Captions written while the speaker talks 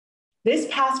This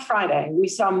past Friday, we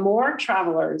saw more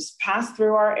travelers pass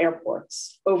through our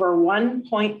airports, over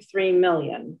 1.3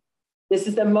 million. This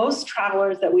is the most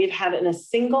travelers that we've had in a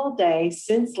single day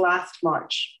since last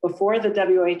March, before the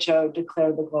WHO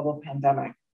declared the global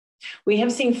pandemic. We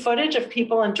have seen footage of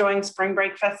people enjoying spring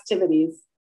break festivities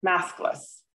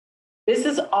maskless. This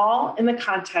is all in the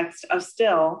context of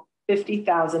still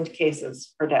 50,000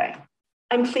 cases per day.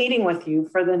 I'm pleading with you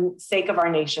for the sake of our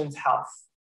nation's health.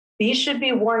 These should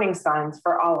be warning signs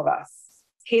for all of us.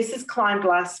 Cases climbed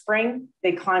last spring,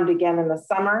 they climbed again in the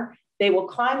summer. They will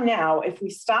climb now if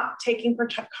we stop taking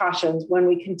precautions when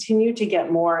we continue to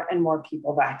get more and more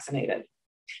people vaccinated.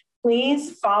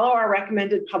 Please follow our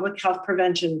recommended public health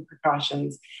prevention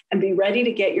precautions and be ready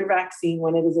to get your vaccine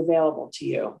when it is available to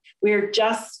you. We are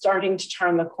just starting to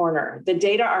turn the corner. The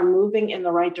data are moving in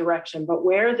the right direction, but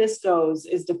where this goes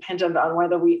is dependent on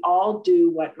whether we all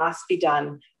do what must be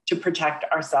done to protect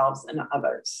ourselves and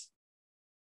others.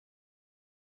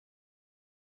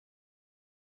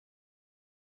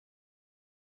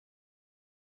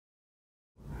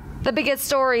 The biggest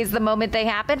stories the moment they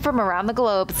happen from around the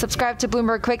globe. Subscribe to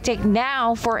Bloomberg Quick Take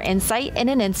now for insight in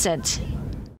an instant.